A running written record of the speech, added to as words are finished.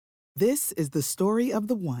This is the story of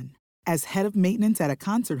the one. As head of maintenance at a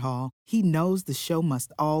concert hall, he knows the show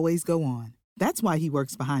must always go on. That's why he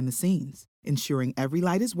works behind the scenes, ensuring every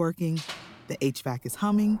light is working, the HVAC is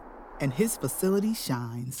humming, and his facility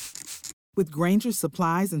shines. With Grainger's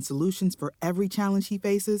supplies and solutions for every challenge he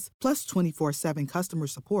faces, plus 24/7 customer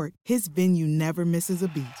support, his venue never misses a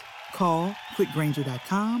beat. Call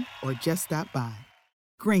quickgrainger.com or just stop by.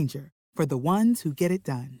 Grainger, for the ones who get it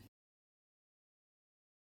done.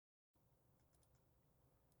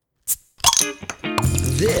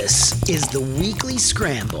 This is the Weekly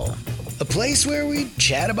Scramble, a place where we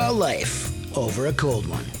chat about life over a cold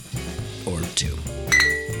one or two.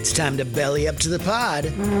 It's time to belly up to the pod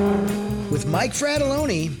with Mike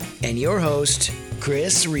Fratelloni and your host,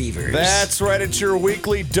 Chris Reavers. That's right. It's your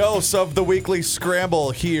weekly dose of the Weekly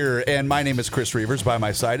Scramble here. And my name is Chris Reavers. By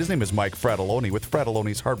my side, his name is Mike Fratelloni with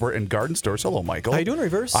Fratelloni's Hardware and Garden Stores. Hello, Michael. How you doing,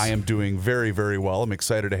 Reavers? I am doing very, very well. I'm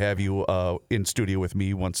excited to have you in studio with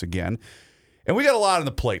me once again. And we got a lot on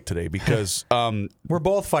the plate today because we're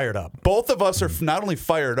both fired up. Both of us are not only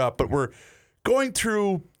fired up, but we're going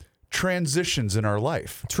through transitions in our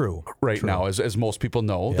life. True. Now, as most people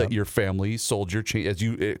know, that your family sold your chain, as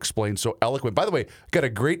you explained so eloquent. By the way, I got a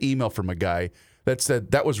great email from a guy that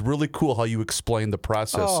said that was really cool how you explained the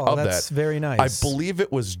process of that. That's very nice. I believe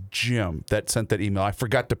it was Jim that sent that email. I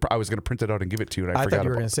forgot to. I was going to print it out and give it to you, and I forgot. Thought you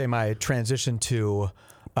were going to say my transition to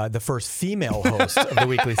the first female host of the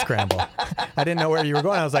Weekly Scramble. I didn't know where you were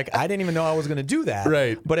going. I was like, I didn't even know I was going to do that.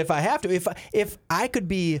 Right. But if I have to, if I could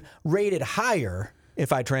be rated higher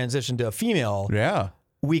if I transitioned to a female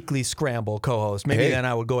Weekly Scramble co-host, maybe then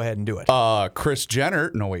I would go ahead and do it. Kris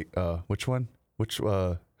Jenner. No, wait. Which one?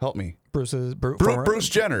 Help me. Bruce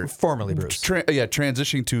Jenner. Formerly Bruce.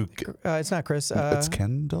 Transitioning to... it's not Chris. It's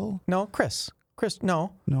Kendall? No, Chris.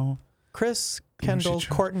 No. Chris, Kendall,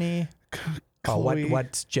 Courtney...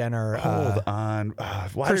 what's Jenner? Hold on.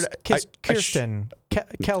 Kirsten,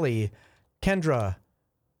 Kelly, Kendra,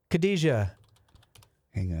 Khadijah.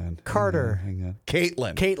 Hang on. Carter. Hang on.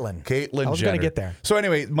 Caitlyn I was going to get there. So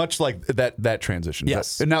anyway, much like that transition.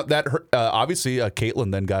 Yes. And now that obviously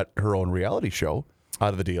Caitlyn then got her own reality show out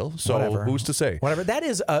of the deal. So who's to say? Whatever. That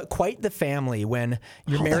is quite the family when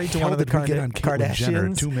you're married to one of the Kardashians.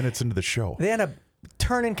 Jenner 2 minutes into the show. They end up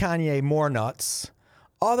turning Kanye more nuts.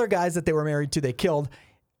 Other guys that they were married to, they killed.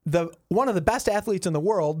 One of the best athletes in the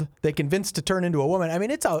world, they convinced to turn into a woman. I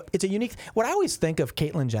mean, it's a unique. What I always think of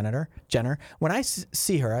Caitlyn Jenner, when I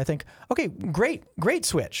see her, I think, okay, great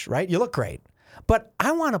switch, right? You look great, but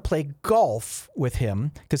I want to play golf with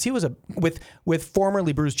him because he was with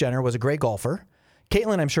formerly Bruce Jenner was a great golfer.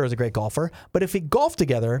 Caitlyn, I'm sure, is a great golfer. But if we golf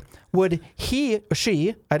together, would she?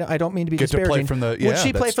 I don't mean to be disparaging. Would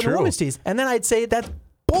she play for the women's tees? And then I'd say that's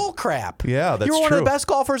bull crap. Yeah, that's true. You were one of the best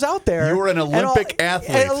golfers out there. You were an Olympic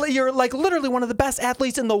athlete. You're like literally one of the best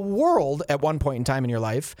athletes in the world at one point in time in your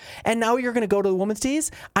life. And now you're going to go to the women's tees?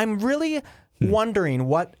 I'm really wondering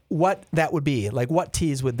what that would be. Like what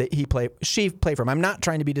tees would she play from? I'm not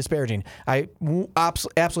trying to be disparaging. I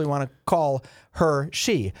absolutely want to call her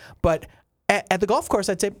she. But at the golf course,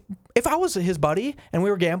 I'd say if I was his buddy and we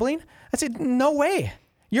were gambling, I'd say no way.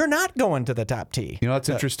 You're not going to the top tee. You know, that's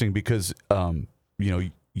interesting because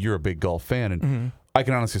you're a big golf fan, and I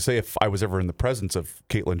can honestly say if I was ever in the presence of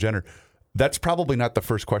Caitlyn Jenner, that's probably not the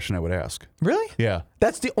first question I would ask. Really? Yeah.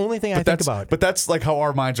 That's the only thing I think about. But that's like how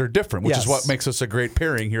our minds are different, which is what makes us a great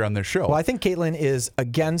pairing here on this show. Well, I think Caitlyn is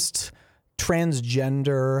against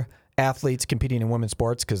transgender athletes competing in women's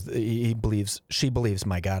sports because she believes.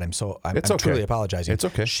 My God, I'm truly apologizing. It's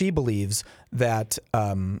okay. She believes that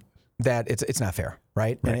that it's not fair,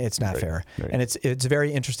 right? And it's not fair, and it's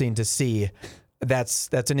very interesting to see. That's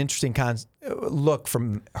an interesting look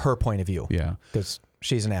from her point of view. Yeah, because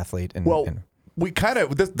she's an athlete. We kind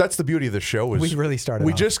of that's the beauty of the show is we really started.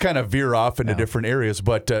 We just kind of veer off into different areas.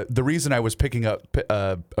 But the reason I was bringing up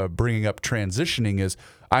transitioning is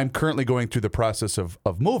I'm currently going through the process of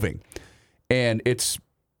moving, and it's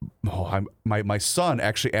my son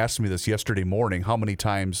actually asked me this yesterday morning how many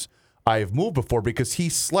times I have moved before because he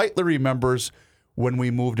slightly remembers when we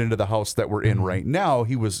moved into the house that we're in right now.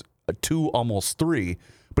 He was 2, almost 3,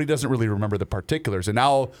 but he doesn't really remember the particulars. And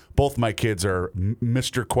now both my kids are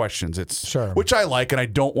Mr. Questions. Which I like, and I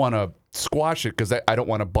don't want to squash it because I don't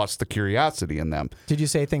want to bust the curiosity in them. Did you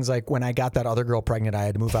say things like, when I got that other girl pregnant, I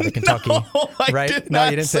had to move out of Kentucky? No, I did not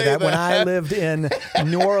you didn't say that. When I lived in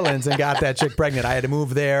New Orleans and got that chick pregnant, I had to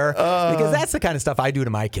move there because that's the kind of stuff I do to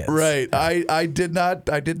my kids. Right. I did not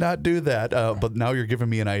do that. But now you're giving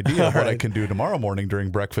me an idea of what I can do tomorrow morning during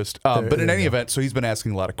breakfast. But in any event, so he's been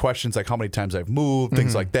asking a lot of questions like how many times I've moved,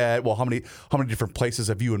 things like that. Well, how many different places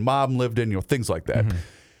have you and mom lived in? Things like that.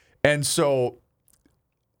 And so,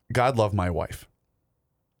 God love my wife.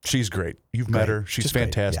 She's great. You've met her. She's Just great,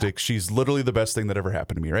 fantastic. She's literally the best thing that ever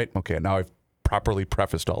happened to me, right? Okay, now I've properly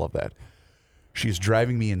prefaced all of that. She's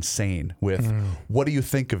driving me insane with, what do you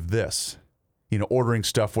think of this? Ordering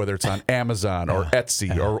stuff, whether it's on Amazon or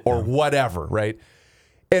Etsy or whatever, right?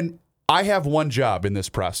 And I have one job in this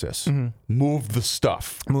process. Move the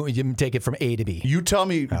stuff. You take it from A to B. You tell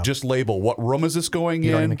me, just label, what room is this going in?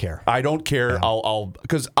 You don't even care. I don't care. I'll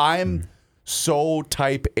because I'm so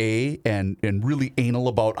type A and really anal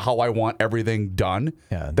about how I want everything done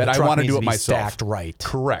that I want to do it myself. Stacked right.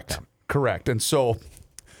 Correct. And so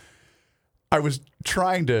I was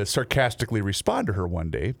trying to sarcastically respond to her one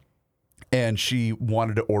day, and she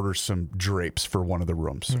wanted to order some drapes for one of the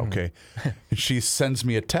rooms. Okay. And she sends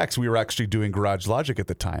me a text. We were actually doing Garage Logic at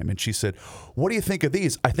the time. And she said, what do you think of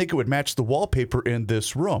these? I think it would match the wallpaper in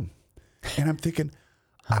this room. And I'm thinking,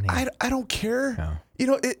 I don't care.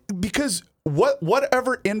 Because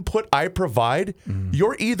whatever input I provide,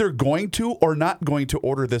 you're either going to or not going to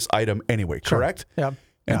order this item anyway, correct? Yeah.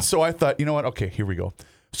 And so I thought, you know what? Okay, here we go.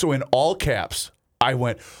 So in all caps, I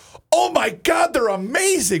went, oh my God, they're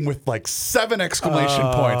amazing, with like 7 exclamation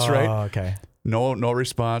points, right? Okay. No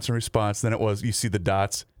response. Then it was, you see the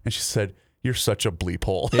dots. And she said, you're such a bleep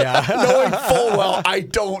hole. Yeah. Knowing full well I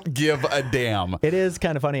don't give a damn. It is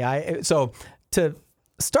kind of funny. So to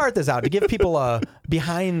start this out, to give people a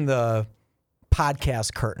behind the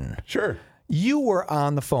podcast curtain. Sure. You were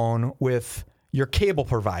on the phone with your cable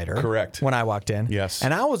provider. Correct. When I walked in. Yes.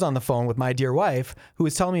 And I was on the phone with my dear wife, who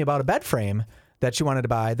was telling me about a bed frame that she wanted to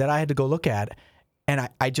buy that I had to go look at. And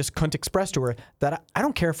I just couldn't express to her that I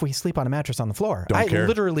don't care if we sleep on a mattress on the floor. Don't care.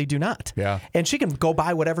 Literally do not. Yeah. And she can go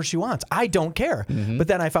buy whatever she wants. I don't care. But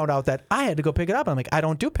then I found out that I had to go pick it up. I'm like, I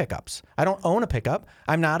don't do pickups. I don't own a pickup.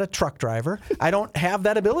 I'm not a truck driver. I don't have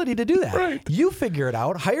that ability to do that. Right. You figure it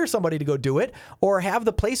out, hire somebody to go do it, or have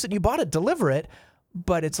the place that you bought it deliver it.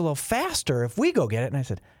 But it's a little faster if we go get it. And I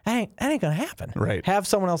said, that ain't going to happen. Right. Have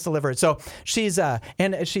someone else deliver it. So she's,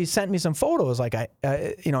 and she sent me some photos, like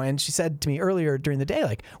and she said to me earlier during the day,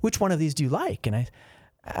 like, which one of these do you like? And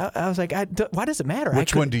I was like, why does it matter?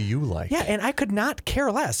 Which one do you like? Yeah. And I could not care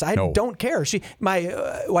less. I don't care.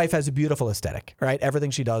 My wife has a beautiful aesthetic, right?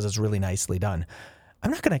 Everything she does is really nicely done.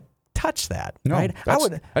 I'm not going to touch that, no, right?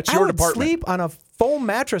 That's I your would department. sleep on a foam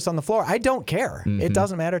mattress on the floor. I don't care. It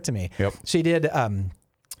doesn't matter to me. Yep. She did.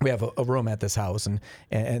 We have a room at this house, and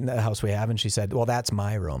the house we have, and she said, well, that's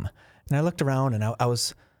my room. And I looked around, and I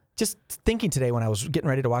was just thinking today when I was getting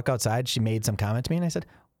ready to walk outside, she made some comment to me, and I said,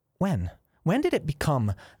 when did it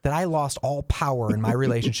become that I lost all power in my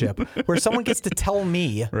relationship where someone gets to tell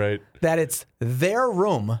me that it's their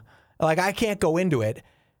room, like I can't go into it?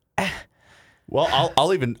 Well,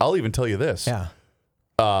 I'll even tell you this. Yeah.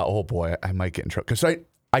 Oh boy, I might get in trouble because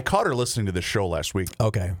I caught her listening to the show last week.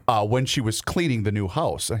 Okay. When she was cleaning the new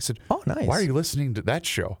house. I said, oh, nice. Why are you listening to that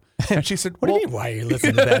show? And she said, what do you mean, why are you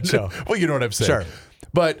listening to that show? Well, you know what I'm saying. Sure.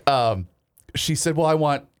 But she said, well, I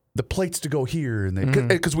want the plates to go here, and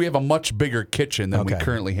because we have a much bigger kitchen than we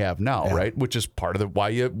currently have now, right? Which is part of why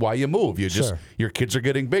you move. You just your kids are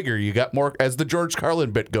getting bigger. You got more, as the George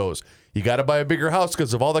Carlin bit goes. You got to buy a bigger house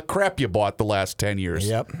because of all the crap you bought the last 10 years.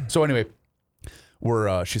 Yep. So anyway,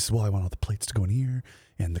 she said, well, I want all the plates to go in here,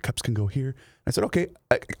 and the cups can go here. I said, okay.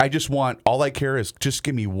 I just want, all I care is just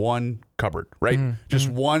give me one cupboard, right? Just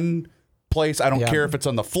one place. I don't care if it's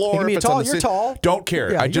on the floor. If it's on the you're tall. Don't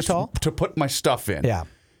care. Yeah, I just tall. to put my stuff in. Yeah.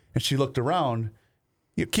 And she looked around.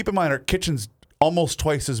 Keep in mind, our kitchen's almost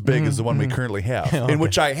twice as big as the one we currently have, in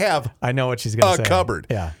which I have I know what she's going to say. A cupboard.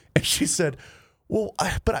 Yeah. And she said, well,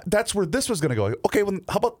 but that's where this was going to go. Okay, well,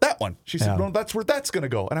 how about that one? She said, no, that's where that's going to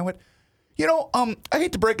go. And I went, I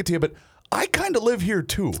hate to break it to you, but I kind of live here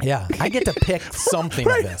too. Yeah, I get to pick something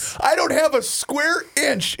of this. I don't have a square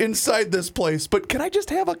inch inside this place, but can I just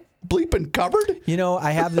have a bleeping cupboard?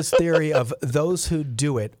 I have this theory of those who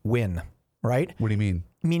do it win, right? What do you mean?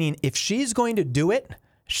 Meaning, if she's going to do it,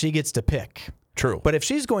 she gets to pick. True. But if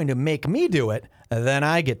she's going to make me do it, then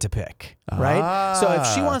I get to pick, right? So if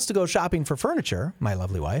she wants to go shopping for furniture, my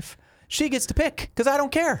lovely wife, she gets to pick because I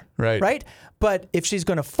don't care, right? But if she's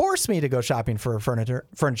going to force me to go shopping for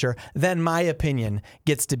furniture, then my opinion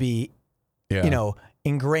gets to be,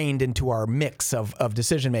 ingrained into our mix of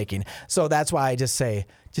decision making. So that's why I just say,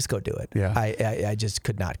 just go do it. Yeah. I just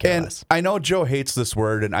could not care less. I know Joe hates this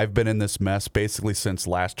word, and I've been in this mess basically since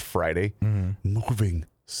last Friday. Moving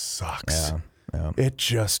sucks. Yeah. It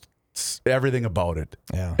just, everything about it.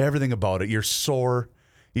 Yeah. Everything about it. You're sore.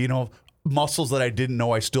 Muscles that I didn't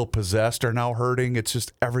know I still possessed are now hurting. It's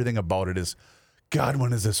just everything about it is God,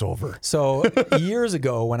 when is this over? So years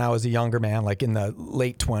ago, when I was a younger man, like in the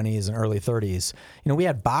late 20s and early 30s, we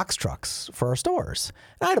had box trucks for our stores.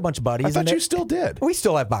 And I had a bunch of buddies. I thought you still did. We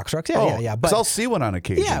still have box trucks. Yeah. But I'll see one on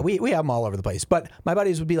occasion. Yeah, we have them all over the place. But my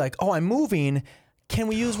buddies would be like, "Oh, I'm moving. Can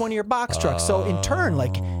we use one of your box trucks?" So in turn,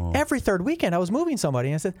 like every third weekend, I was moving somebody.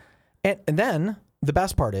 And I said, and then the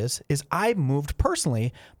best part is I moved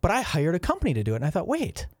personally, but I hired a company to do it. And I thought,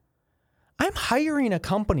 wait. I'm hiring a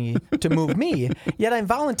company to move me, yet I'm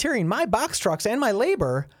volunteering my box trucks and my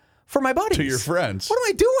labor for my buddies. To your friends. What am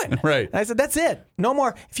I doing? Right. And I said, that's it. No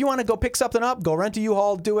more. If you want to go pick something up, go rent a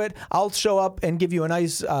U-Haul, do it. I'll show up and give you a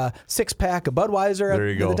nice 6-pack of Budweiser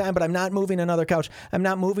at the time, but I'm not moving another couch. I'm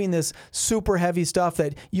not moving this super heavy stuff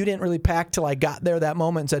that you didn't really pack till I got there that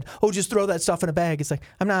moment and said, oh, just throw that stuff in a bag. It's like,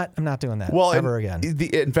 I'm not doing that ever again.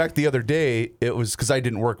 In fact, the other day, it was because I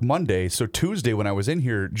didn't work Monday. So Tuesday when I was in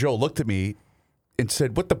here, Joe looked at me and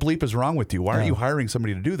said, what the bleep is wrong with you? Why aren't you hiring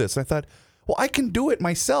somebody to do this? And I thought, well, I can do it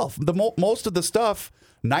myself. Most of the stuff,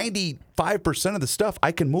 95% of the stuff,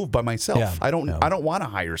 I can move by myself. Yeah, I don't want to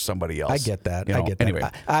hire somebody else. I get that. I get that. Anyway,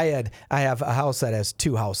 I have a house that has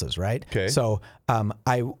 2 houses, right? Okay. So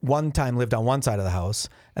I one time lived on one side of the house,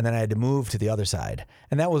 and then I had to move to the other side,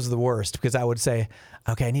 and that was the worst because I would say,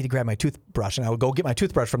 okay, I need to grab my toothbrush, and I would go get my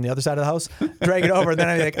toothbrush from the other side of the house, drag it over, and then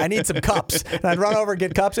I'd be like, I need some cups, and I'd run over and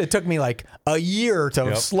get cups. It took me like a year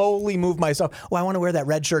to slowly move myself. Well, I want to wear that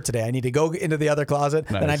red shirt today. I need to go into the other closet.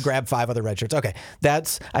 Nice. Then I'd grab 5 other red shirts. Okay,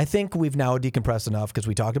 I think we've now decompressed enough because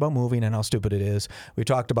we talked about moving and how stupid it is. We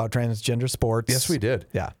talked about transgender sports. Yes, we did.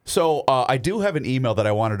 Yeah. So I do have an email that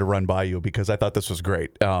I wanted to run by you because I thought this was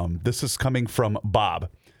great. This is coming from Bob.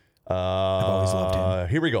 I've always loved him.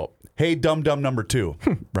 Here we go. Hey, Dum Dum number 2,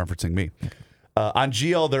 referencing me. On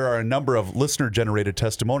GL, there are a number of listener-generated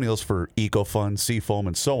testimonials for EcoFun, Seafoam,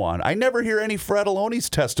 and so on. I never hear any Fratelloni's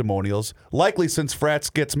testimonials, likely since Frats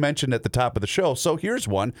gets mentioned at the top of the show. So here's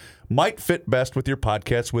one. Might fit best with your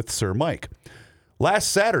podcast with Sir Mike. Last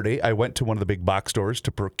Saturday, I went to one of the big box stores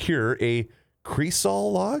to procure a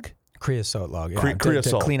Creosote log? Creosote log,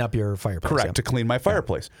 Creosote. To clean up your fireplace. Correct, to clean my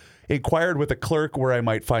fireplace. Inquired with a clerk where I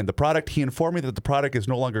might find the product. He informed me that the product is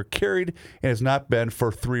no longer carried and has not been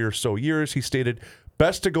for 3 or so years. He stated,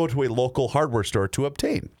 best to go to a local hardware store to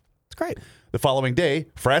obtain. It's great. The following day,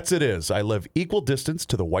 Frats it is. I live equal distance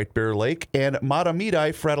to the White Bear Lake and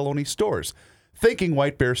Matamidi Fratelloni stores. Thinking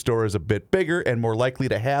White Bear store is a bit bigger and more likely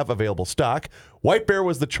to have available stock, White Bear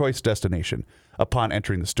was the choice destination. Upon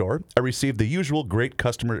entering the store, I received the usual great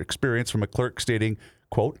customer experience from a clerk stating,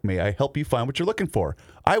 quote, may I help you find what you're looking for?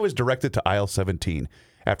 I was directed to aisle 17.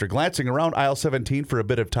 After glancing around aisle 17 for a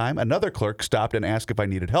bit of time, another clerk stopped and asked if I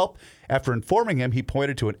needed help. After informing him, he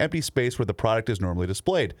pointed to an empty space where the product is normally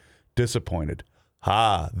displayed. Disappointed.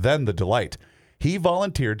 Then the delight. He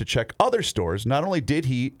volunteered to check other stores. Not only did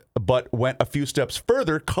he, but went a few steps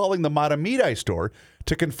further, calling the Matamidi store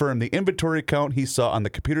to confirm the inventory count he saw on the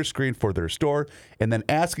computer screen for their store, and then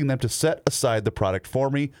asking them to set aside the product for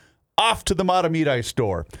me. Off to the Matamidi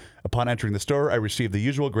store. Upon entering the store, I received the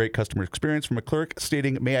usual great customer experience from a clerk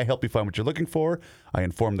stating, may I help you find what you're looking for? I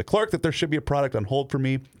informed the clerk that there should be a product on hold for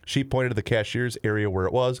me. She pointed to the cashier's area where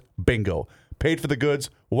it was. Bingo. Paid for the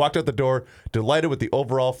goods, walked out the door, delighted with the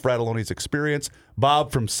overall Fratelloni's experience.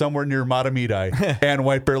 Bob from somewhere near Matamidi and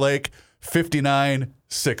White Bear Lake,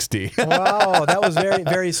 5960. Wow, that was very,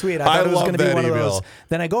 very sweet. I thought it was going to be one of those.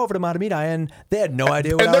 Then I go over to Matamidi, and they had no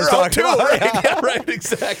idea what I was talking about. Right? Yeah, right,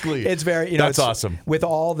 exactly. It's very, that's awesome. With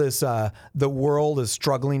all this, the world is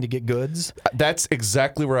struggling to get goods. That's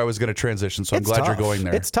exactly where I was going to transition, so I'm glad you're going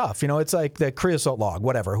there. It's tough. It's like the creosote log,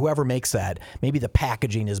 whatever. Whoever makes that, maybe the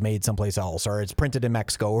packaging is made someplace else, or it's printed in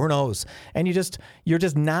Mexico, who knows? And you're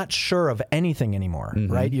just not sure of anything anymore,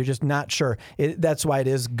 right? You're just not sure. That's why it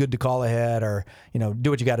is good to call ahead or, do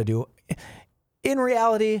what you got to do. In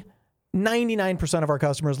reality, 99% of our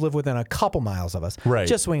customers live within a couple miles of us. Right.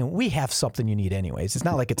 Just swinging. We have something you need anyways. It's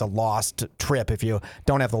not like it's a lost trip. If you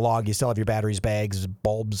don't have the log, you still have your batteries, bags,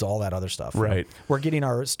 bulbs, all that other stuff. Right. We're getting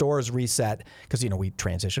our stores reset because, we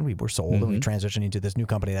transitioned. We were sold and we transitioned into this new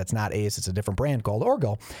company that's not Ace. It's a different brand called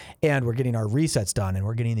Orgo. And we're getting our resets done and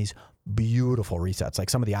we're getting these beautiful resets. Like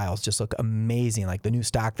some of the aisles just look amazing. Like the new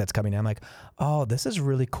stock that's coming in. I'm like, oh, this is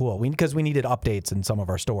really cool. Because we needed updates in some of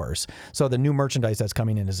our stores. So the new merchandise that's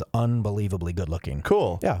coming in is unbelievably good looking.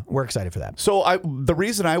 Cool. Yeah, we're excited for that. So the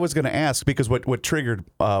reason I was going to ask, because what triggered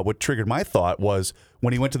my thought was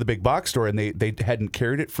when he went to the big box store and they hadn't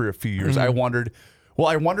carried it for a few years. I wondered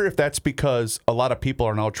if that's because a lot of people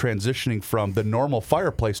are now transitioning from the normal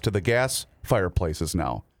fireplace to the gas fireplaces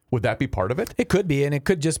now. Would that be part of it? It could be, and it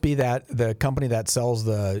could just be that the company that sells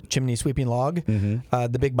the chimney sweeping log,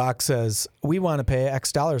 the big box says, we want to pay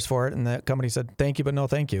X dollars for it, and the company said, thank you, but no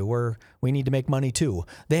thank you. We need to make money too.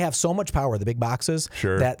 They have so much power, the big boxes,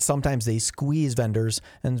 that sometimes they squeeze vendors,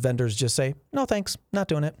 and vendors just say, no thanks, not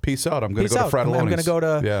doing it. Peace out. I'm going to go to Fratelloni's. I'm going to go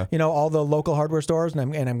to all the local hardware stores, and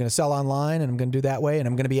I'm going to sell online, and I'm going to do that way, and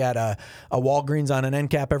I'm going to be at a Walgreens on an end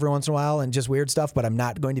cap every once in a while, and just weird stuff, but I'm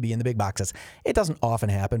not going to be in the big boxes. It doesn't often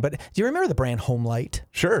happen. But do you remember the brand Homelight?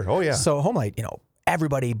 Sure. Oh, yeah. So Homelight,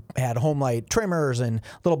 everybody had Homelight trimmers and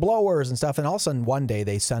little blowers and stuff. And all of a sudden, one day,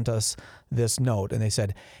 they sent us this note. And they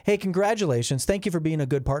said, hey, congratulations. Thank you for being a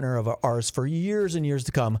good partner of ours for years and years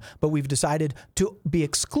to come. But we've decided to be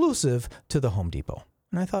exclusive to the Home Depot.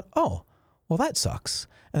 And I thought, oh, well, that sucks.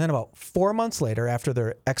 And then about 4 months later, after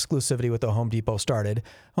their exclusivity with the Home Depot started,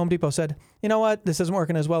 Home Depot said, you know what? This isn't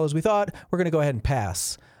working as well as we thought. We're going to go ahead and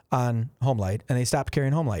pass on Homelight, and they stopped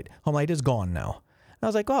carrying Homelight. Homelight is gone now. And I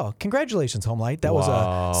was like, oh, congratulations, Homelight. That was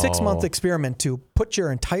a 6-month experiment to put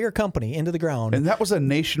your entire company into the ground. And that was a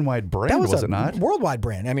nationwide brand, was it not? Worldwide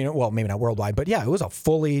brand. I mean, well, maybe not worldwide, but yeah, it was a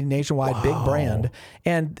fully nationwide big brand.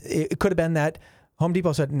 And it could have been that Home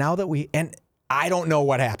Depot said, now that and I don't know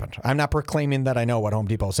what happened. I'm not proclaiming that I know what Home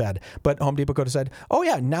Depot said, but Home Depot could have said, oh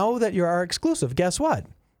yeah, now that you're our exclusive, guess what?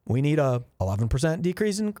 We need a 11%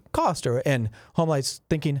 decrease in cost. And Homelight's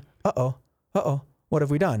thinking, what have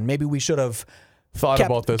we done? Maybe we should have thought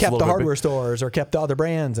about this. Kept the hardware stores or kept the other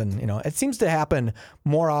brands, and it seems to happen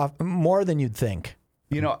more than you'd think.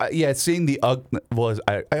 Seeing the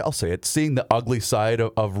I'll say it, seeing the ugly side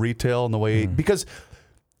of retail and the way because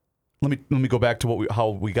let me go back to how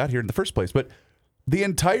we got here in the first place. But the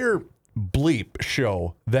entire bleep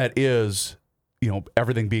show that is.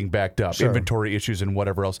 Everything being backed up, inventory issues and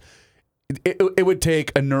whatever else. It would take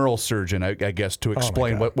a neurosurgeon, I guess, to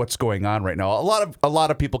explain what's going on right now. A lot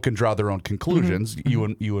of people can draw their own conclusions, you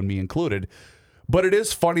and me included. But it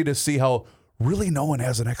is funny to see how really no one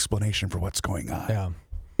has an explanation for what's going on.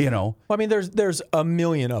 Yeah. Well, I mean, there's a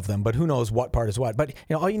million of them, but who knows what part is what. But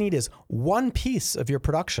all you need is one piece of your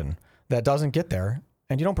production that doesn't get there,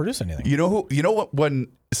 and you don't produce anything. What? When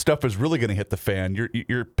stuff is really going to hit the fan,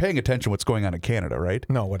 you're paying attention to what's going on in Canada, right?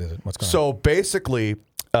 No, what is it? What's going on? So basically,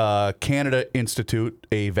 Canada institute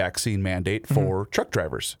a vaccine mandate for truck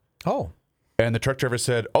drivers. Oh. And the truck driver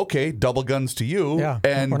said, okay, double guns to you. Yeah,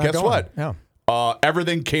 and guess what? Yeah.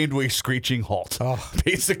 Everything came to a screeching halt,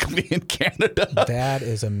 basically, in Canada. That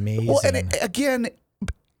is amazing. Well, and again,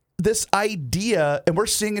 this idea, and we're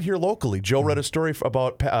seeing it here locally. Joe read a story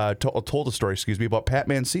about, told a story, about Pat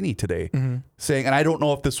Mancini today, saying, and I don't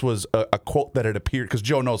know if this was a quote that had appeared, because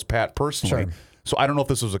Joe knows Pat personally. Sure. So I don't know if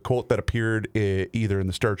this was a quote that appeared either in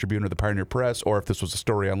the Star Tribune or the Pioneer Press, or if this was a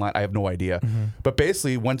story online. I have no idea. But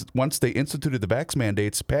basically, once they instituted the vax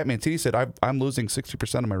mandates, Pat Mancini said, I'm losing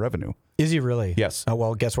 60% of my revenue. Is he really? Yes. Oh,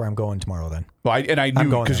 well, guess where I'm going tomorrow then. Well, I knew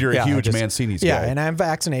because you're a huge Mancini's guy. Yeah, and I'm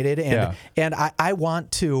vaccinated, and I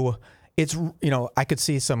want to. It's, I could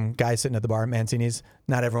see some guy sitting at the bar at Mancini's.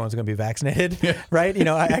 Not everyone's going to be vaccinated, right?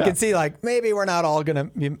 I can see maybe we're not all going to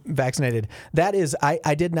be vaccinated. That is,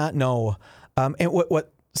 I did not know. And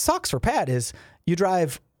what sucks for Pat is you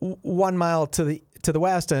drive 1 mile to the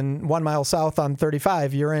west and 1 mile south on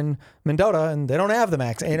 35. You're in Mendota and they don't have the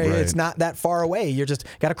max. And it's not that far away. You're just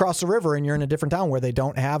got to cross the river and you're in a different town where they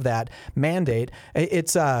don't have that mandate.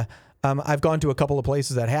 It's I've gone to a couple of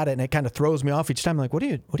places that had it, and it kind of throws me off each time. I'm like, what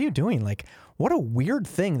are you doing? Like, what a weird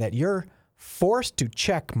thing that you're forced to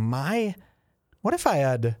check what if I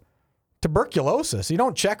had tuberculosis? You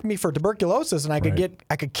don't check me for tuberculosis, and I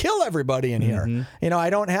could kill everybody in here. I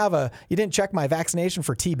don't have you didn't check my vaccination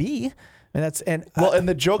for TB. And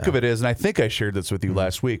the joke of it is, and I think I shared this with you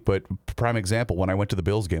last week, but prime example, when I went to the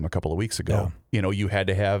Bills game a couple of weeks ago, you had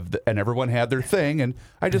to have, and everyone had their thing, and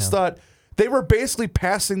I just thought, they were basically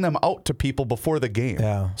passing them out to people before the game.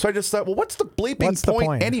 Yeah. So I just thought, well, what's the bleeping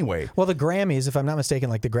point anyway? Well, the Grammys, if I'm not mistaken,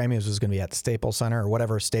 the Grammys was going to be at Staples Center or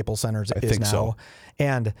whatever Staples Center is now. So.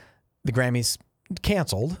 And the Grammys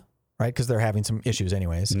canceled, right? Because they're having some issues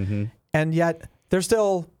anyways. And yet there's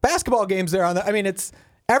still basketball games there. It's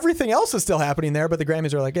everything else is still happening there, but the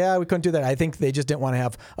Grammys are like, yeah, we couldn't do that. I think they just didn't want to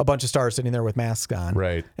have a bunch of stars sitting there with masks on.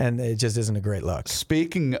 Right. And it just isn't a great look.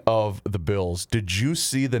 Speaking of the Bills, did you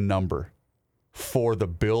see the number for the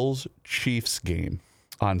Bills-Chiefs game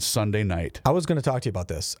on Sunday night? I was going to talk to you about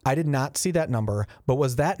this. I did not see that number, but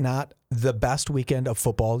was that not the best weekend of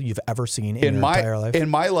football you've ever seen in your entire life? In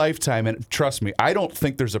my lifetime, and trust me, I don't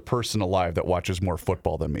think there's a person alive that watches more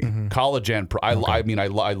football than me. College and pro. I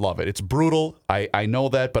love it. It's brutal. I know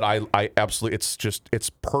that, but I absolutely, it's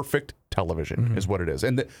perfect television is what it is.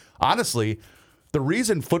 And honestly, the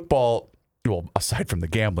reason football, well, aside from the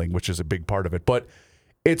gambling, which is a big part of it, but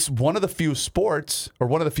it's one of the few sports or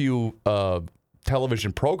one of the few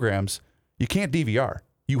television programs you can't DVR.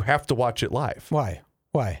 You have to watch it live. Why?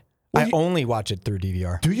 Well, I only watch it through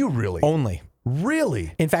DVR. Do you really? Only.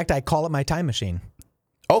 Really? In fact, I call it my time machine.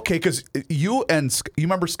 Okay, because you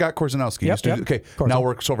remember Scott Korzenowski? Yep. Okay, Corzo. now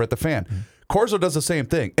works over at the Fan. Corzo does the same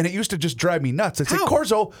thing, and it used to just drive me nuts. I'd say, How?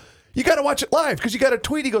 Corzo, you got to watch it live because you got a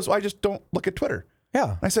tweet. He goes, well, I just don't look at Twitter.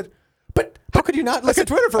 Yeah. And I said, but How could you not look at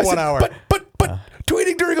Twitter for 1 hour? But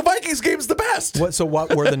tweeting during a Vikings game is the best.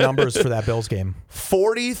 What were the numbers for that Bills game?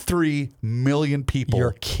 43 million people.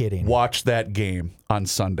 You're kidding. Watched that game on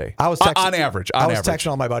Sunday. I was on average. I was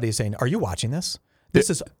texting all my buddies saying, "Are you watching this? This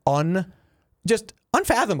is just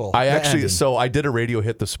unfathomable." I the actually, ending. so I did a radio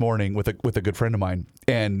hit this morning with a good friend of mine,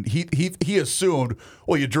 and he assumed,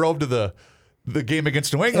 well, you drove to the game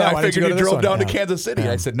against New England. Yeah, why I didn't you figured go you to this drove one? down to Yeah. Kansas City.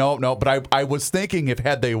 I said no, but I was thinking if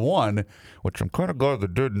had they won, which I'm kind of glad they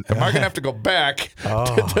didn't. Am I going to have to go back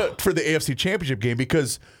for the AFC Championship game?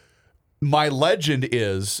 Because my legend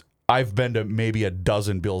is I've been to maybe a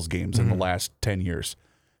dozen Bills games in the last 10 years.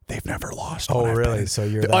 They've never lost. Oh, when I've really? been. So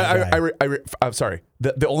you're that guy. I'm sorry.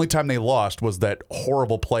 The only time they lost was that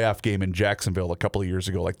horrible playoff game in Jacksonville a couple of years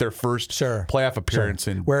ago. Like their first playoff appearance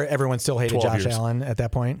in where everyone still hated 12 Josh years. Allen at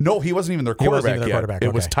that point. No, he wasn't even their He wasn't quarterback even their yet. quarterback,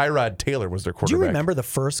 It was okay. Tyrod Taylor was their Do quarterback. you remember the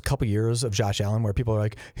first couple years of Josh Allen where people are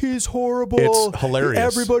like, he's horrible. It's hilarious.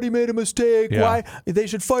 Everybody made a mistake. Yeah. Why? They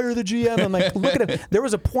should fire the GM. I'm like, look at him. There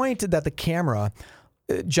was a point that the camera,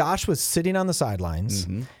 Josh was sitting on the sidelines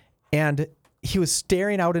and he was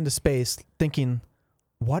staring out into space thinking,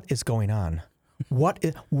 what is going on?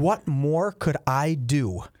 What more could I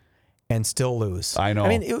do and still lose? I know. I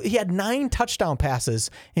mean, he had 9 touchdown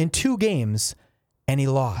passes in 2 games and he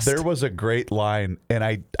lost. There was a great line, and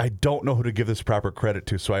I don't know who to give this proper credit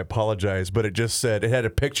to, so I apologize, but it just said, it had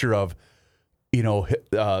a picture of,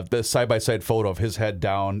 the side-by-side photo of his head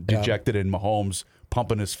down, dejected, and Mahomes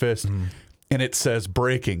pumping his fist, and it says,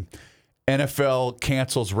 breaking, NFL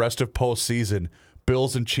cancels rest of postseason.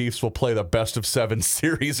 Bills and Chiefs will play the best of 7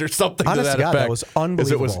 series or something Honest to that to God, effect. that was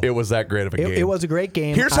unbelievable. It was that great of a game. It was a great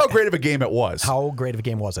game. Here's how great of a game it was. How great of a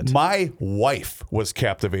game was it? My wife was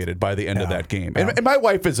captivated by the end of that game. And my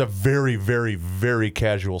wife is a very, very, very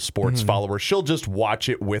casual sports follower. She'll just watch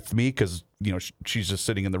it with me because, she's just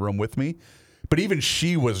sitting in the room with me. But even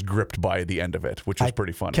she was gripped by the end of it, which was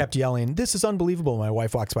pretty funny. Kept yelling, "This is unbelievable." My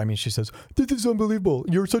wife walks by me and she says, "This is unbelievable.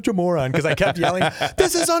 You're such a moron." Because I kept yelling,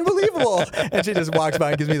 "This is unbelievable." And she just walks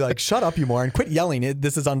by and gives me like, "Shut up, you moron. Quit yelling.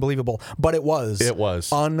 This is unbelievable." But it was. It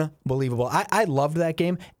was. Unbelievable. I loved that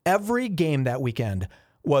game. Every game that weekend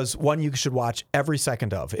was one you should watch every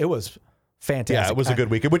second of. It was fantastic. Yeah, it was a good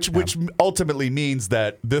weekend, which ultimately means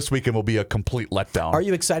that this weekend will be a complete letdown. Are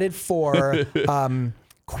you excited for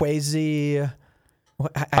Quasi?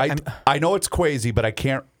 I know it's Quasi, but I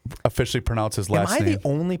can't officially pronounce his last name. Am I the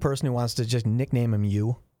only person who wants to just nickname him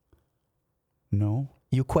you? No.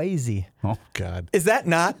 You Quasi. Oh, God. Is that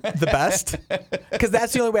not the best? Because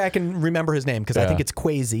that's the only way I can remember his name, because I think it's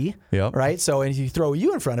Quasi. Yep. Right? So if you throw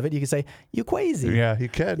you in front of it, you can say, you Quasi. Yeah, you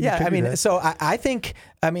can. Yeah, You can I do mean, that. so I think,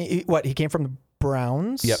 he came from the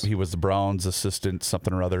Browns? Yep, he was the Browns assistant,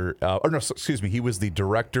 something or other. Excuse me, he was the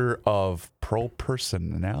director of pro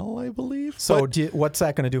personnel, I believe. So But what's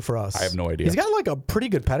that going to do for us? I have no idea. He's got like a pretty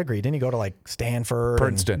good pedigree. Didn't he go to like Stanford?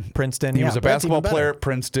 Princeton. And Princeton. He Yeah, was a that's even basketball better. player at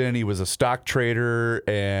Princeton. He was a stock trader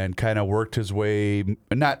and kind of worked his way.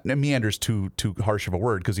 Not meanders too harsh of a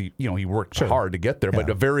word because he worked hard to get there, but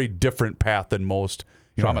a very different path than most.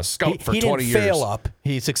 I'm a scout for 20 years. He didn't fail up.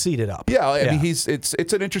 He succeeded up. Yeah, I mean, it's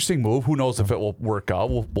an interesting move. Who knows if it will work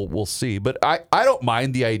out? We'll see. But I don't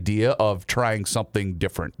mind the idea of trying something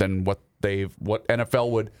different than what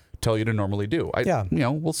NFL would tell you to normally do.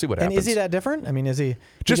 We'll see what happens. And is he that different? I mean, is he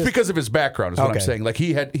just because of his background is what I'm Okay. saying. Like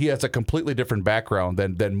he has a completely different background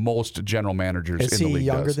than most general managers Is in the he league.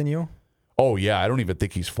 younger does. than you? Oh yeah, I don't even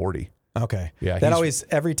think he's 40. Okay. Yeah, That he's- always,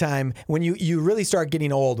 every time, when you really start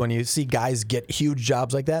getting old, when you see guys get huge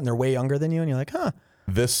jobs like that and they're way younger than you, and you're like, huh,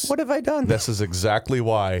 what have I done? This is exactly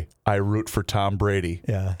why I root for Tom Brady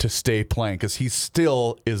to stay playing, because he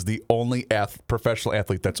still is the only professional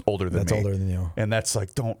athlete that's older than me. That's older than you. And that's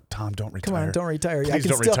like, don't retire. Come on, don't retire. Please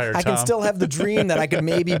don't retire, I can Tom. still have the dream that I could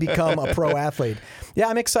maybe become a pro athlete. Yeah,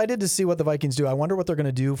 I'm excited to see what the Vikings do. I wonder what they're going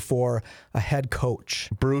to do for a head coach.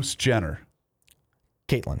 Bruce Jenner.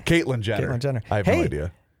 Caitlyn Jenner. I have no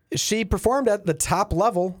idea. She performed at the top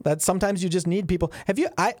level. That sometimes you just need people. Have you?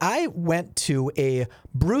 I went to a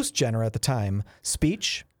Bruce Jenner at the time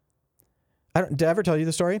speech. Did I ever tell you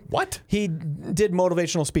the story? What? He did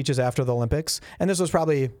motivational speeches after the Olympics, and this was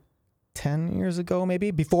probably 10 years ago,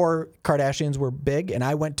 maybe, before Kardashians were big, and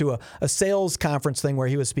I went to a sales conference thing where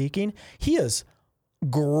he was speaking. He is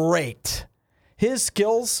great. His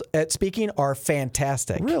skills at speaking are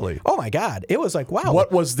fantastic. Really? Oh my God! It was like, wow.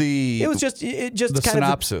 What was the? It was just the kind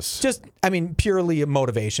synopsis. of purely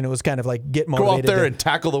motivation. It was kind of like get motivated. Go out there and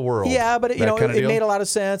tackle the world. Yeah, but it deal? made a lot of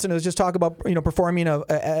sense, and it was just talk about performing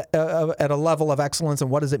at a level of excellence and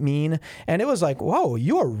what does it mean. And it was like, whoa,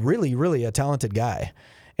 you are really, really a talented guy,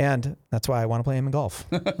 and that's why I want to play him in golf.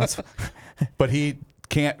 But he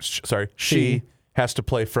can't. She has to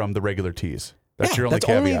play from the regular tees. That's your only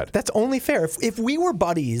caveat. That's only fair. If we were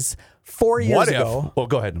buddies 4 years ago. Well,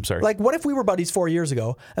 go ahead. I'm sorry. Like, what if we were buddies 4 years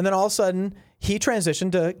ago, and then all of a sudden he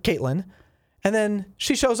transitioned to Caitlin, and then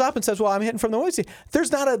she shows up and says, "Well, I'm hitting from the women's tee."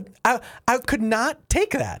 There's not I could not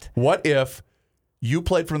take that. What if you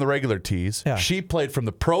played from the regular tees, she played from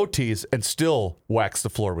the pro tees, and still waxed the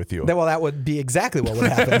floor with you? Well, that would be exactly what would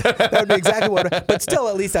happen. That would be exactly what. But still,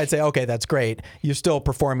 at least I'd say, okay, that's great. You're still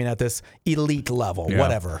performing at this elite level,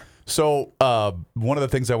 whatever. So one of the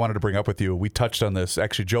things I wanted to bring up with you, we touched on this.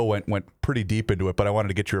 Actually, Joe went pretty deep into it, but I wanted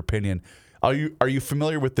to get your opinion. Are you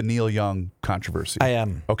familiar with the Neil Young controversy? I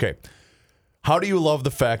am. Okay. How do you love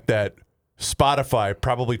the fact that Spotify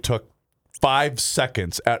probably took 5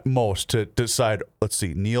 seconds at most to decide, let's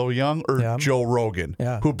see, Neil Young or Joe Rogan,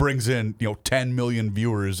 who brings in 10 million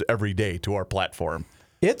viewers every day to our platform?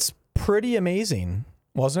 It's pretty amazing.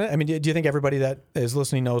 Wasn't it? I mean, do you think everybody that is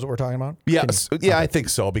listening knows what we're talking about? Yes, I think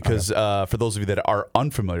so. Because for those of you that are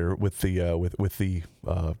unfamiliar with the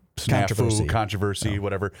snafu controversy,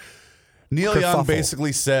 whatever, Neil Young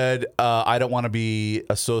basically said, "I don't want to be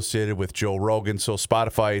associated with Joe Rogan, so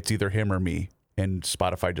Spotify, it's either him or me." And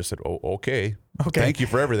Spotify just said, "Oh, okay. Thank you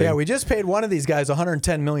for everything." Yeah, we just paid one of these guys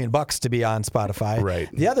 $110 million to be on Spotify. Right.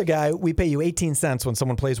 The other guy, we pay you 18 cents when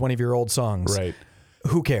someone plays one of your old songs. Right.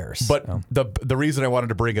 Who cares? But the reason I wanted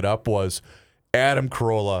to bring it up was Adam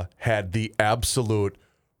Carolla had the absolute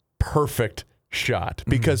perfect shot.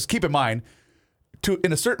 Because keep in mind,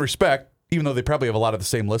 in a certain respect, even though they probably have a lot of the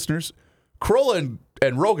same listeners, Carolla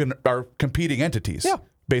and Rogan are competing entities. Yeah.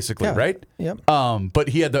 Basically, right? Yep. But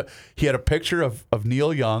he had a picture of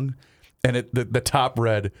Neil Young, and the top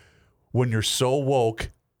read, "When you're so woke,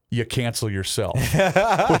 you cancel yourself,"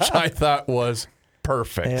 which I thought was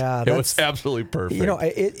perfect. Yeah, it was absolutely perfect.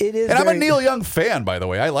 It is. And I'm a Neil Young fan, by the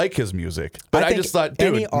way. I like his music, but I just thought,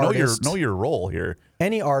 dude, know your role here.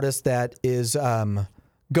 Any artist that is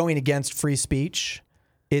going against free speech,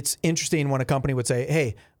 it's interesting when a company would say,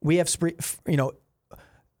 "Hey, we have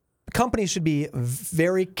companies should be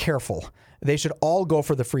very careful. They should all go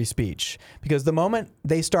for the free speech, because the moment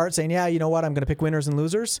they start saying, yeah, you know what, I'm going to pick winners and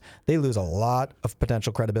losers, they lose a lot of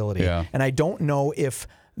potential credibility." Yeah. And I don't know if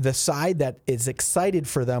the side that is excited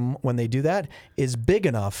for them when they do that is big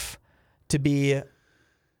enough to be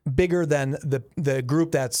bigger than the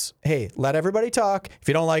group that's, hey, let everybody talk. If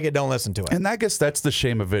you don't like it, don't listen to it. And I guess that's the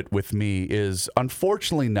shame of it with me is,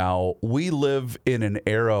 unfortunately now, we live in an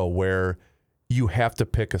era where you have to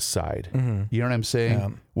pick a side. Mm-hmm. You know what I'm saying? Yeah.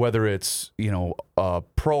 Whether it's,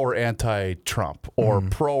 pro or anti-Trump or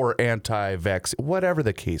pro or anti-vaccine, whatever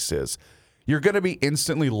the case is, you're going to be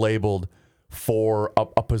instantly labeled for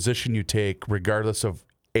a position you take, regardless of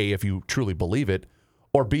A, if you truly believe it,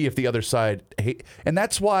 or B, if the other side hate. And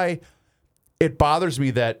that's why it bothers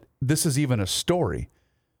me that this is even a story.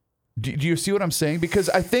 Do you see what I'm saying? Because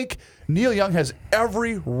I think Neil Young has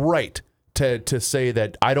every right to say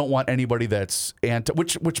that I don't want anybody that's anti,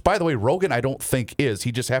 which by the way, Rogan I don't think is.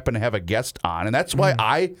 He just happened to have a guest on, and that's why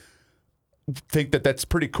I think that that's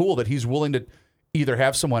pretty cool that he's willing to either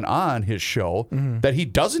have someone on his show that he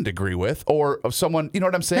doesn't agree with, or of someone, you know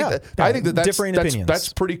what I'm saying? Yeah, I think opinions.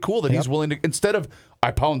 That's pretty cool that he's willing to, instead of I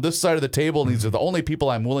pound this side of the table and these are the only people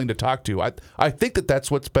I'm willing to talk to. I think that that's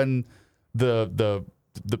what's been the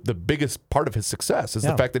biggest part of his success is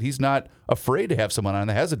the fact that he's not afraid to have someone on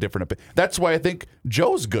that has a different opinion. That's why I think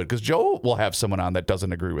Joe's good, because Joe will have someone on that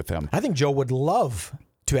doesn't agree with him. I think Joe would love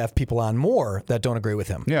to have people on more that don't agree with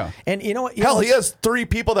him. Yeah. And you know what? Hell, he has 3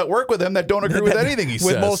 people that work with him that don't agree with anything he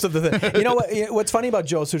says. With most of the things. You know what? What's funny about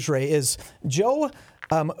Joe Soucheray is Joe,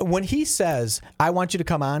 when he says, I want you to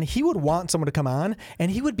come on, he would want someone to come on,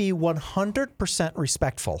 and he would be 100%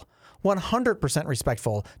 respectful. 100%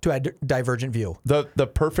 respectful to a divergent view. The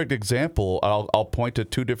perfect example, I'll point to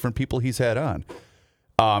 2 different people he's had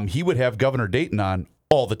on. He would have Governor Dayton on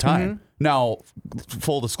all the time. Mm-hmm. Now,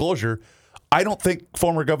 full disclosure, I don't think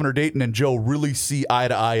former Governor Dayton and Joe really see eye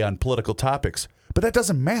to eye on political topics, but that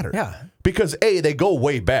doesn't matter. Yeah. Because A, they go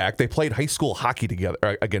way back. They played high school hockey together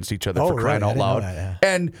against each other for crying out loud.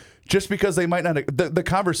 And just because they might not, the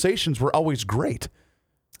conversations were always great.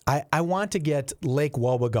 I want to get Lake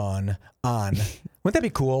Wobegon on. Wouldn't that be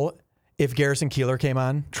cool if Garrison Keillor came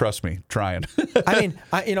on? Trust me, trying. I mean,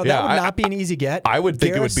 that would not be an easy get. I would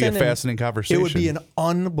think Garrison it would be a fascinating conversation. It would be an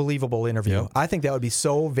unbelievable interview. Yep. I think that would be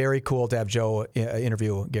so very cool to have Joe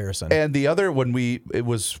interview Garrison. And the other, it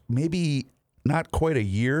was maybe not quite a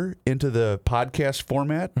year into the podcast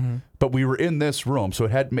format, but we were in this room, so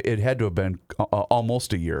it had to have been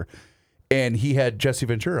almost a year, and he had Jesse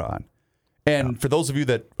Ventura on. And for those of you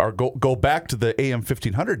that go back to the AM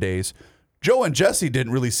 1500 days, Joe and Jesse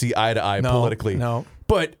didn't really see eye to eye politically. No.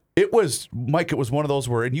 But it was, Mike, it was one of those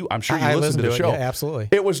where, and I'm sure you listened to the show. Yeah, absolutely.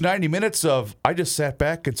 It was 90 minutes of, I just sat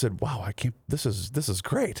back and said, wow, this is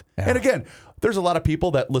great. Yeah. And again, there's a lot of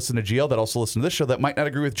people that listen to GL that also listen to this show that might not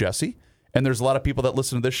agree with Jesse. And there's a lot of people that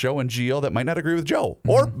listen to this show and GL that might not agree with Joe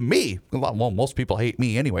or me. Well, most people hate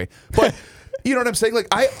me anyway. But you know what I'm saying? Like,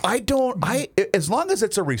 as long as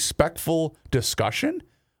it's a respectful discussion,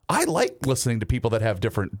 I like listening to people that have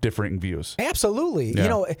differing views. Absolutely. Yeah. You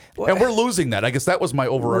know, and we're losing that. I guess that was my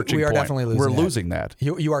overarching point. We are definitely losing We're that. losing that.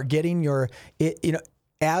 You are getting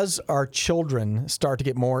as our children start to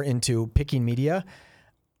get more into picking media,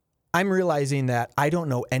 I'm realizing that I don't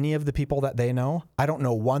know any of the people that they know. I don't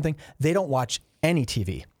know one thing. They don't watch any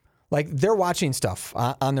TV. Like, they're watching stuff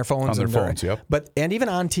on their phones. Yep. And even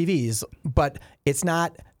on TVs, but it's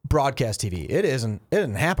not broadcast TV. It isn't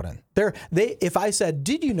happening. If I said,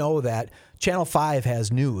 did you know that Channel 5 has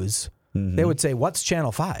news? They would say, what's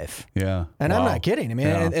Channel 5? Yeah. And I'm not kidding. I mean,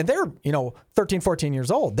 and they're, 13, 14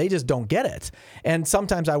 years old. They just don't get it. And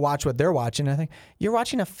sometimes I watch what they're watching and I think, you're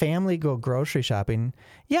watching a family go grocery shopping.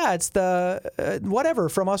 Yeah, it's the whatever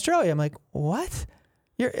from Australia. I'm like, what?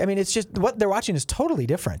 It's just what they're watching is totally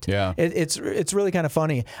different. Yeah. It's really kind of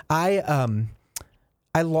funny. I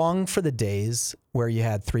long for the days where you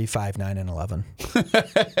had 3, 5, 9, and 11,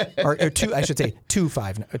 or 2. I should say 2,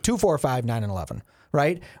 4, 5, 9, and 11.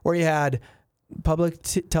 Right, where you had public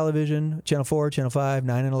television, Channel 4, Channel 5,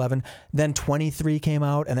 9, and 11. Then 23 came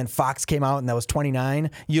out, and then Fox came out, and that was 29.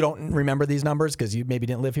 You don't remember these numbers because you maybe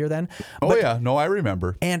didn't live here then. No, I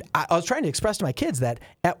remember. And I was trying to express to my kids that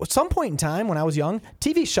at some point in time when I was young,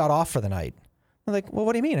 TV shut off for the night. They're like, well,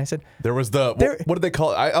 what do you mean? I said, there was what did they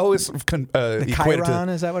call it? I always equate it Chiron,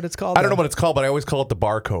 is that what it's called? I don't know what it's called, but I always call it the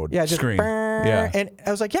barcode screen. Yeah. And I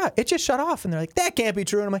was like, yeah, it just shut off. And they're like, that can't be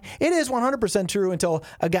true. And I'm like, it is 100% true until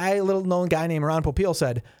a little known guy named Ron Popeil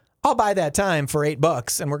said, I'll buy that time for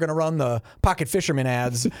 $8 and we're going to run the pocket fisherman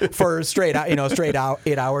ads for straight out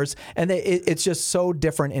 8 hours. And it's just so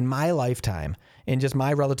different in my lifetime, in just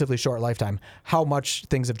my relatively short lifetime, how much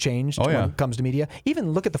things have changed when it comes to media.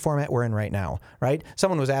 Even look at the format we're in right now, right?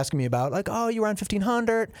 Someone was asking me about like, oh, you were on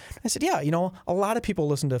 1500. I said, yeah, a lot of people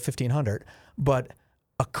listen to 1500, but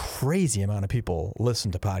a crazy amount of people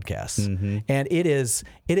listen to podcasts. Mm-hmm. And it is,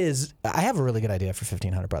 I have a really good idea for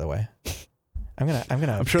 1500, by the way.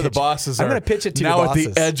 I'm sure the bosses are pitch it to now the bosses.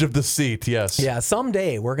 at the edge of the seat. Yes. Yeah.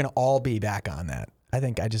 Someday we're going to all be back on that. I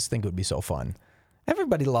just think it would be so fun.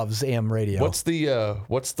 Everybody loves AM radio. What's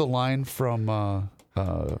the line from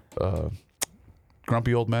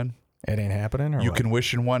Grumpy Old Men? It ain't happening. Or you what? can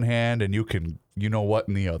wish in one hand, and you can, what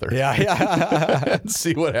in the other. Yeah.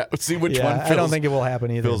 See what happens. See which one. I don't think it will happen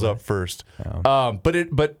either. Fills up first. Yeah.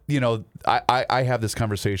 But I have this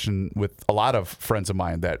conversation with a lot of friends of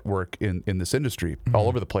mine that work in this industry all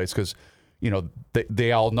over the place because,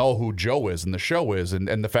 they all know who Joe is and the show is,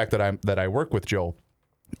 and the fact that I work with Joe,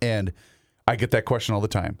 and I get that question all the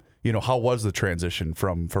time. How was the transition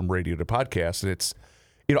from radio to podcast? And it's,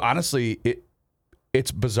 honestly,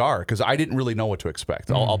 it's bizarre because I didn't really know what to expect.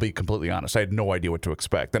 I'll be completely honest. I had no idea what to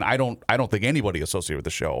expect, and I don't think anybody associated with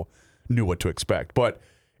the show knew what to expect. But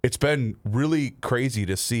it's been really crazy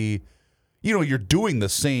to see. You're doing the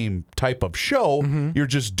same type of show. Mm-hmm. You're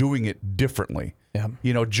just doing it differently. Yeah.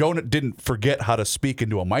 Joe didn't forget how to speak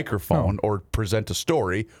into a microphone or present a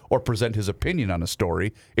story or present his opinion on a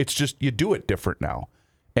story. It's just you do it different now.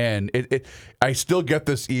 And I still get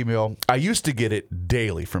this email. I used to get it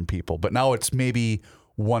daily from people, but now it's maybe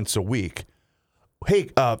once a week. Hey,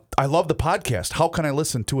 I love the podcast. How can I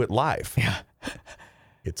listen to it live? Yeah.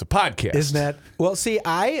 It's a podcast. Isn't that? Well, see,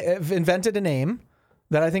 I have invented a name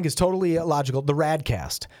that I think is totally logical, the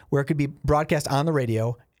Radcast, where it could be broadcast on the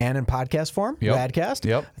radio and in podcast form. Yep. Radcast.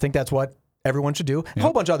 Yep. I think that's what everyone should do. A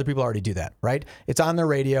whole bunch of other people already do that, right? It's on their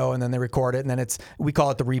radio and then they record it and then we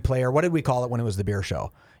call it the replay, or what did we call it when it was the beer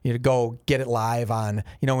show? You go get it live on,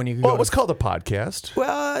 when you go. Well, it was called a podcast.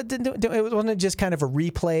 Well, wasn't it just kind of a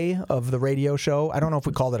replay of the radio show? I don't know if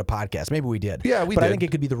we called it a podcast. Maybe we did. Yeah, we but did. I think it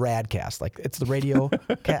could be the Radcast. Like, it's the radio.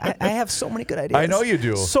 I have so many good ideas. I know you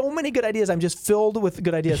do. So many good ideas. I'm just filled with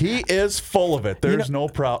good ideas. He is full of it. There's no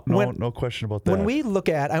question about that. When we look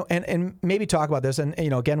at, and maybe talk about this, and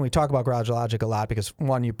again, we talk about Garage Logic a lot because,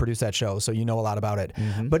 one, you produce that show, so you know a lot about it.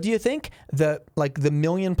 Mm-hmm. But do you think the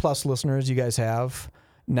million plus listeners you guys have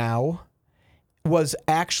now was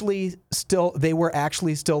actually still, they were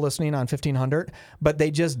actually still listening on 1500, but they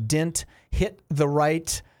just didn't hit the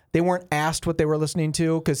right, they weren't asked what they were listening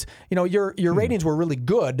to? Because, your ratings were really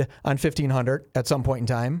good on 1500 at some point in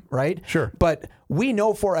time, right? Sure. But we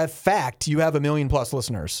know for a fact you have 1 million plus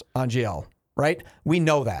listeners on GL, right? We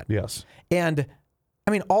know that. Yes. And,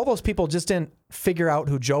 all those people just didn't figure out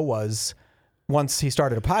who Joe was once he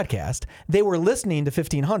started a podcast. They were listening to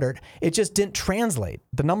 1500. It just didn't translate.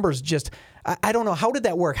 The numbers just, I don't know. How did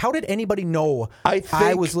that work? How did anybody know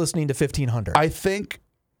I was listening to 1500? I think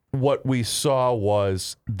what we saw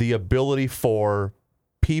was the ability for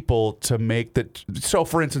people to make that. So,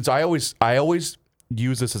 for instance, I always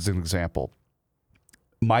use this as an example.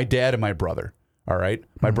 My dad and my brother, all right?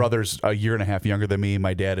 My brother's a year and a half younger than me.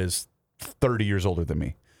 My dad is 30 years older than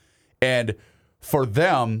me. And for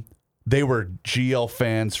them, they were GL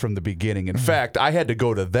fans from the beginning. In fact, I had to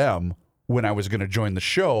go to them when I was going to join the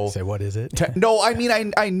show. Say, what is it? No,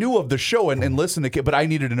 I knew of the show and listened to it, but I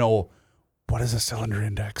needed to know, what is a cylinder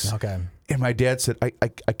index? Okay. And my dad said,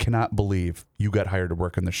 I cannot believe you got hired to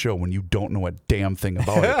work on the show when you don't know a damn thing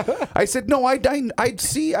about it. I said, no, I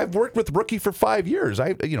see. I've worked with Rookie for 5 years.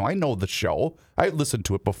 I know the show. I listened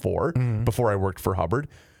to it before I worked for Hubbard.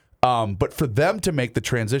 But for them to make the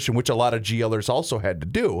transition, which a lot of GLers also had to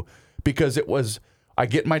do, because it was, I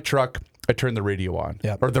get in my truck, I turn the radio on,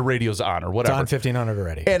 or the radio's on, or whatever. It's on 1500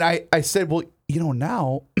 already. And I said, well,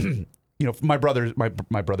 now, my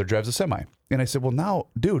brother drives a semi, and I said, well, now,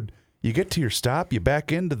 dude, you get to your stop, you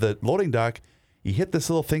back into the loading dock, you hit this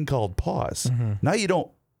little thing called pause. Now you don't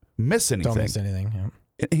miss anything. Don't miss anything.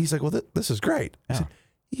 Yeah. And he's like, well, this is great. I said,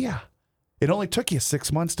 yeah. It only took you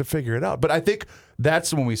 6 months to figure it out. But I think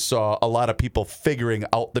that's when we saw a lot of people figuring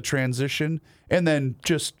out the transition, and then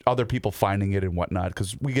just other people finding it and whatnot,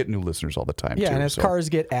 because we get new listeners all the time. Yeah, too, and as cars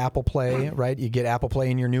get Apple Play, right? You get Apple Play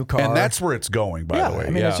in your new car. And that's where it's going, by the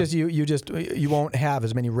way. It's just you won't have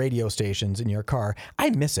as many radio stations in your car.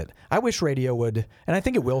 I miss it. I wish radio would, and I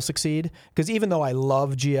think it will succeed, because even though I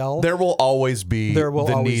love GL, there will always be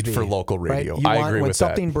the need for local radio. Right? I agree with that. When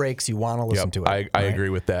something breaks, you want to listen to it. I agree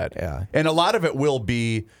with that. Yeah. And a lot of it will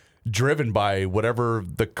be driven by whatever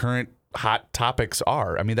the current hot topics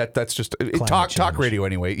are. I mean, that's just talk radio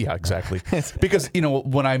anyway. Yeah, exactly. Because,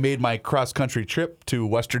 when I made my cross country trip to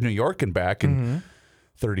Western New York and back in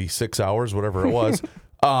 36 hours, whatever it was,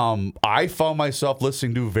 I found myself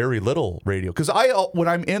listening to very little radio. Because when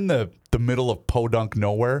I'm in the middle of podunk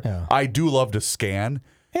nowhere, I do love to scan.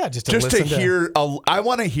 Yeah, just to hear. I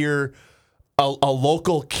want to hear a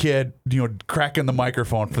local kid, cracking the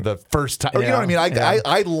microphone for the first time. You know what I mean?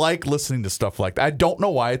 I like listening to stuff like that. I don't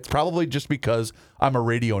know why. It's probably just because I'm a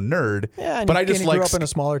radio nerd. Yeah, but I just grew up in a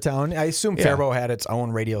smaller town. I assume Faribault had its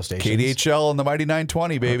own radio station. KDHL and the Mighty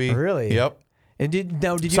 920, baby. Really? Yep. And did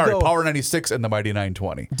you Sorry, go, Power 96 and the Mighty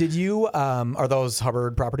 920. Did you, are those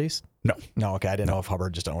Hubbard properties? No. No, okay. I didn't know if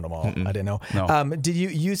Hubbard just owned them all. I didn't know. No. Did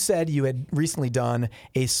you said you had recently done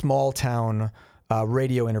a small town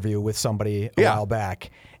radio interview with somebody a while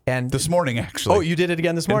back. And this morning, actually. Oh, you did it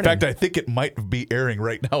again this morning? In fact, I think it might be airing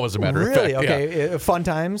right now, as a matter of fact. Really? Okay. Fun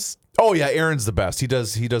times? Oh, yeah. Aaron's the best. He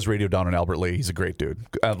does radio down in Albert Lea. He's a great dude.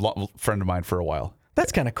 A friend of mine for a while.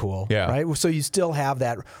 That's kind of cool. Yeah. Right? So you still have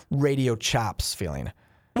that radio chops feeling.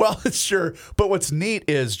 Well, sure. But what's neat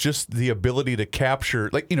is just the ability to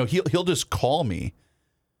capture, he'll just call me.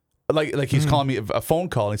 Like he's calling me a phone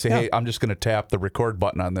call and say, hey, I'm just going to tap the record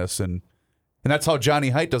button on this. And that's how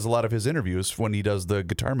Johnny Height does a lot of his interviews when he does the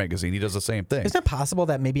Guitar Magazine. He does the same thing. Isn't it possible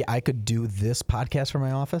that maybe I could do this podcast from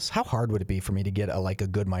my office? How hard would it be for me to get a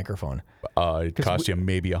good microphone? It costs you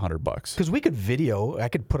maybe $100. Because we could I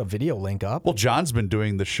could put a video link up. Well, John's been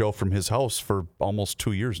doing the show from his house for almost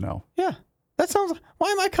 2 years now. Yeah. That sounds,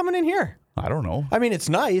 why am I coming in here? I don't know. I mean, it's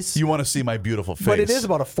nice. You want to see my beautiful face. But it is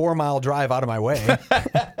about a 4-mile drive out of my way.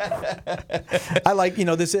 I like,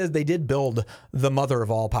 they did build the mother of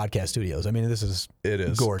all podcast studios. I mean, this is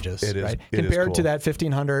gorgeous. It is. Right? It Compared is cool. to that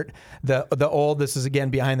 1500, the old, this is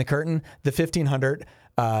again behind the curtain, the 1500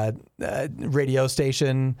 radio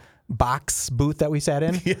station box booth that we sat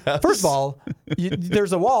in. Yes. First of all,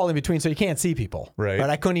 there's a wall in between, so you can't see people. Right. But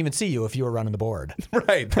I couldn't even see you if you were running the board.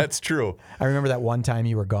 Right, that's true. I remember that one time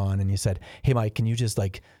you were gone and you said, "Hey, Mike, can you just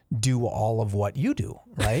like do all of what you do?"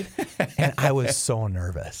 Right? And I was so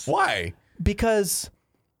nervous. Why? Because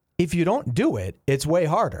if you don't do it, it's way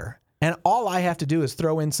harder. And all I have to do is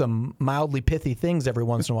throw in some mildly pithy things every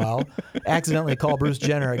once in a while, accidentally call Bruce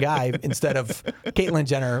Jenner a guy instead of Caitlyn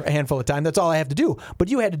Jenner a handful of times. That's all I have to do. But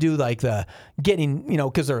you had to do like the getting,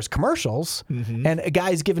 because there's commercials and a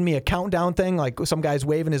guy's giving me a countdown thing, like some guy's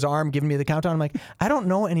waving his arm, giving me the countdown. I'm like, I don't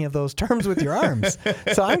know any of those terms with your arms.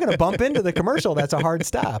 So I'm going to bump into the commercial. That's a hard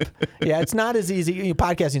stop. Yeah, it's not as easy.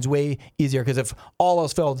 Podcasting's way easier because if all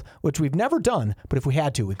else failed, which we've never done, but if we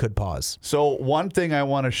had to, we could pause. So one thing I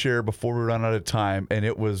want to share before we run out of time, and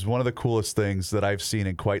it was one of the coolest things that I've seen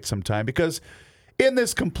in quite some time, because in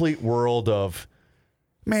this complete world of,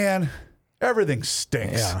 man, everything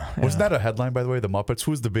stinks. Yeah. Wasn't that a headline, by the way? The Muppets?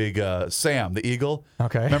 Who's the big Sam, the eagle?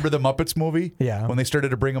 Okay. Remember the Muppets movie? Yeah. When they started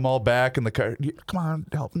to bring them all back in the car. Come on,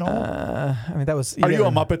 help. No. I mean, that was. Are you a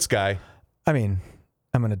Muppets guy? I mean,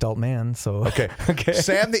 I'm an adult man, so. Okay. Okay.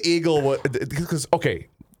 Sam the eagle, because, okay.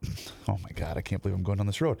 Oh my God, I can't believe I'm going down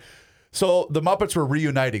this road. So the Muppets were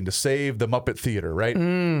reuniting to save the Muppet Theater, right?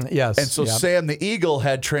 Yes. And so yep. Sam the Eagle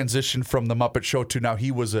had transitioned from the Muppet Show to now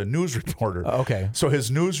he was a news reporter. Okay. So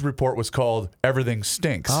his news report was called "Everything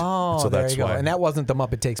Stinks." Oh, so there that's you go. why. And that wasn't the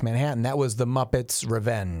Muppet Takes Manhattan. That was the Muppets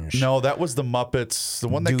Revenge. No, that was the Muppets. The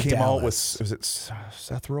one that Duke came out with, Dallas. was it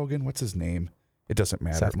Seth Rogen? What's his name? It doesn't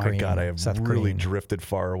matter. Seth My Green. God, I have Seth really Green. drifted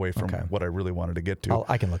far away from Okay. what I really wanted to get to.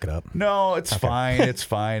 I can look it up. No, it's fine. It's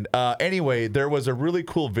fine. Anyway, there was a really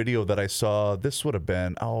cool video that I saw. This would have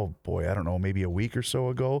been, oh boy, I don't know, maybe a week or so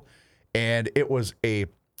ago. And it was a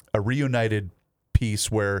reunited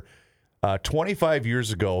piece where 25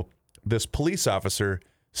 years ago, this police officer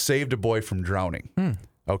saved a boy from drowning.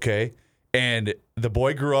 Okay. And the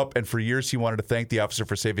boy grew up, and for years he wanted to thank the officer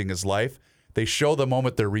for saving his life. They show the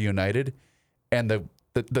moment they're reunited, and the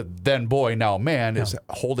then boy, now man, is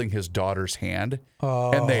holding his daughter's hand,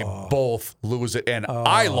 and they both lose it. And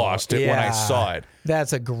I lost it when I saw it.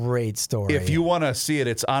 That's a great story. If you want to see it,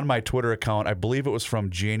 it's on my Twitter account. I believe it was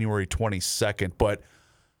from January 22nd. But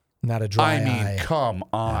Not a dry I mean, eye. come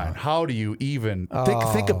on. How do you even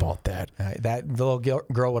think about that? That little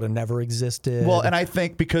girl would have never existed. Well, and I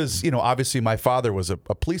think because, obviously my father was a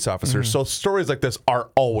police officer, so stories like this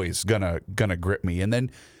are always gonna grip me. And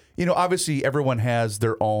then, obviously everyone has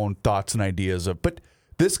their own thoughts and ideas but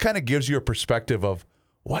this kind of gives you a perspective of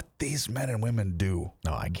what these men and women do.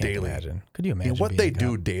 No, I can't daily. imagine. Could you imagine what being they a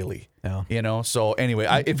do cop? daily? Yeah. So anyway,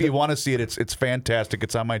 if you want to see it, it's fantastic.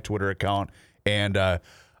 It's on my Twitter account, and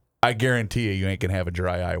I guarantee you ain't gonna have a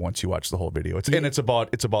dry eye once you watch the whole video. It's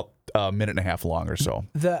about a minute and a half long or so.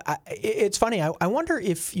 It's funny. I wonder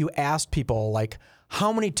if you asked people like,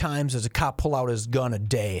 how many times does a cop pull out his gun a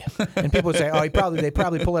day? And people would say, oh, they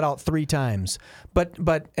probably pull it out 3 times. But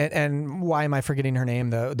why am I forgetting her name?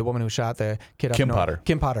 The woman who shot the kid up Kim north? Potter.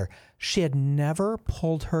 Kim Potter. She had never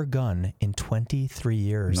pulled her gun in 23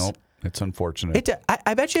 years. Nope, it's unfortunate.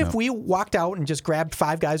 I bet you if we walked out and just grabbed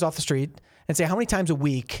 5 guys off the street and say, how many times a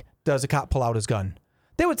week does a cop pull out his gun?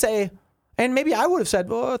 They would say, and maybe I would have said,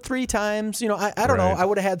 3 times. I don't know. I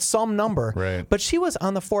would have had some number. Right. But she was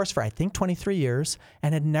on the force for, I think, 23 years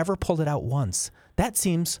and had never pulled it out once. That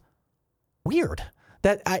seems weird.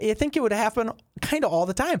 That I think it would happen kind of all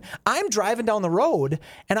the time. I'm driving down the road,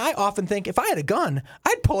 and I often think if I had a gun,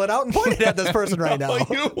 I'd pull it out and point it at this person right now. No,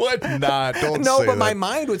 you would not. Don't No, say but that. my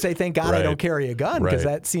mind would say, thank God I Right. don't carry a gun, because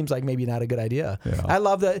Right. that seems like maybe not a good idea. Yeah. I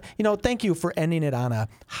love that. Thank you for ending it on a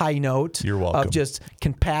high note. You're welcome. Of just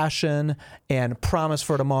compassion and promise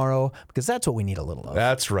for tomorrow, because that's what we need a little of.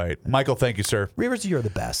 That's right. Michael, thank you, sir. Reavers, you're the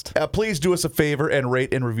best. Please do us a favor and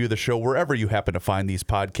rate and review the show wherever you happen to find these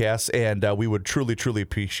podcasts, and we would truly, truly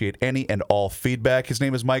appreciate any and all feedback. His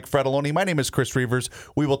name is Mike Fratelloni. My name is Chris Reavers.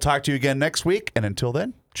 We will talk to you again next week, and until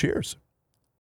then, cheers.